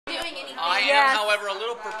I am, however, a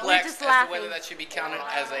little perplexed as to whether that should be counted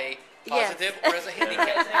as a positive or as a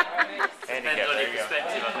handicap. Depends on your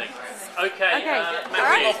perspective, I think. Okay.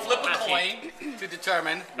 We will flip a coin to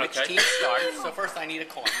determine which team starts. So first I need a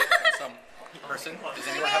coin from some person. Does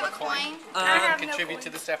anyone have a coin? Contribute to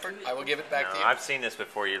this effort? I will give it back to you. I've seen this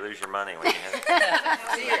before. You lose your money when you have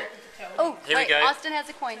it. Oh, here we go. Austin has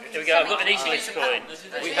a coin. Here we go. I've got an English coin. Is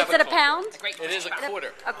it a pound? It is a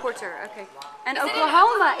quarter. A quarter, okay. And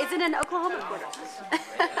Oklahoma. Is it an Oklahoma quarter?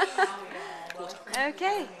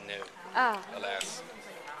 Okay. No. Oh. Alas.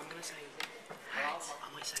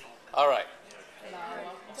 All right.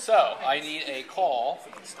 So I need a call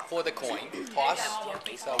for the coin toss.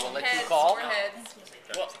 So we'll let you call.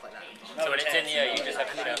 So when it's in the air, you just have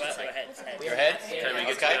to shout. Your heads?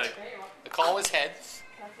 Okay. The call is heads.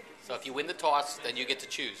 So if you win the toss, then you get to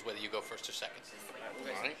choose whether you go first or second.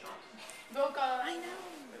 All right. I know.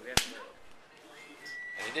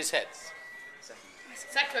 And it is heads.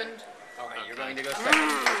 Second. All right, you're going to go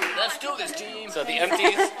second. Let's do this, team. So the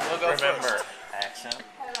empties will go Remember, first. accent.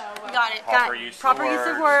 Got it. Proper use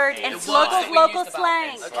of word. And local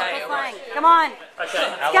slang. Okay, Local slang. Come on.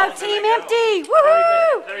 Okay. Let's go, team empty.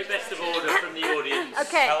 Woohoo! Very best of order from the audience.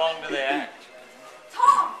 Okay. How long do they act?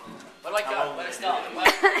 Tom. What do I go? Let us stop.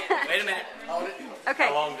 Wait a minute. Hold it. Okay.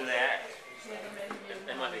 How long do they act?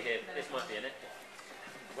 They might be here. This might be in it.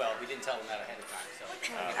 Well, we didn't tell them that ahead of time, so.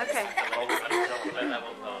 Okay. Let that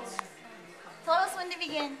one pass. Tell us when to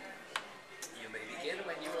begin. You may begin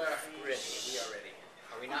when you are ready. We are ready.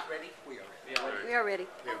 Are we not ready? We are ready. We are ready.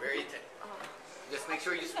 We are very attentive. Just make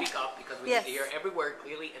sure you speak up because we Yes. need to hear every word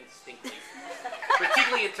clearly and distinctly.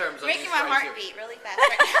 Particularly in terms of You're making these my heart criteria. beat really fast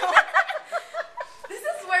right now. This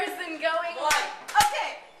is worse than going.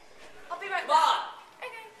 Okay. I'll be right back.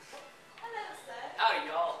 Okay. Hello, sir. Howdy,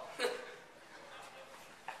 y'all. Let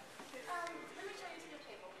me show you to your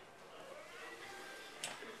table.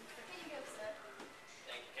 Here you go, sir.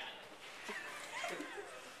 Thank you kindly.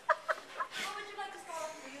 What would you like to start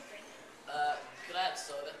off with your drink? Could I have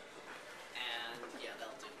soda? And yeah,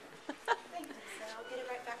 that'll do. Thank you, sir. I'll get it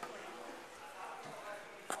right back for you.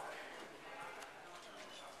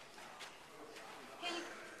 Here you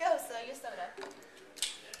go, sir. Your soda.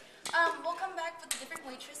 We'll come back with a different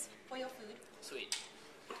waitress for your food. Sweet.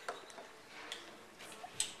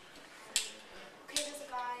 Okay, there's a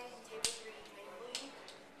guy in table 3 waiting for you.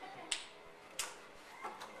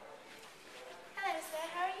 Hello, sir.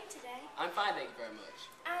 How are you today? I'm fine, thank you very much.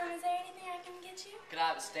 Is there anything I can get you? Could I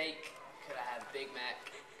have a steak? Could I have a Big Mac?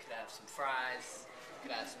 Could I have some fries?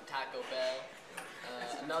 Could I have some Taco Bell?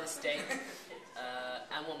 Another steak?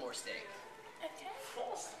 And one more steak. Okay.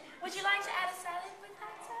 Would you like to add a salad with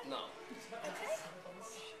that, sir? No. Okay.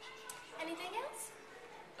 Anything else?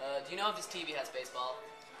 Do you know if this TV has baseball?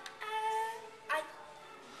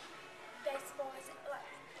 Baseball is like,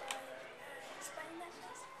 explain that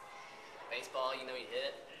please. Baseball, you know you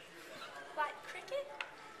hit it? Like cricket?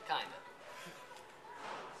 Kinda.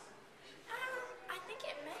 I think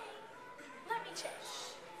it may. Let me check.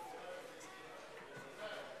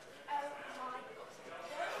 Oh my God.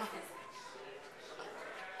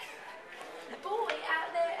 The boy out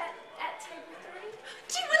there at table 3.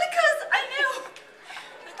 Gee willikers, I knew.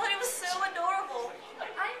 I thought he was so adorable.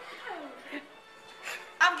 I know.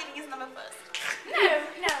 I'm getting his number first.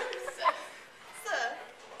 No, sir.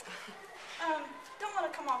 Don't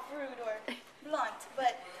want to come off rude or blunt,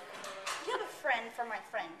 but you have a friend for my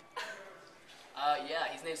friend. Yeah,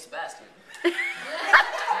 his name's Sebastian.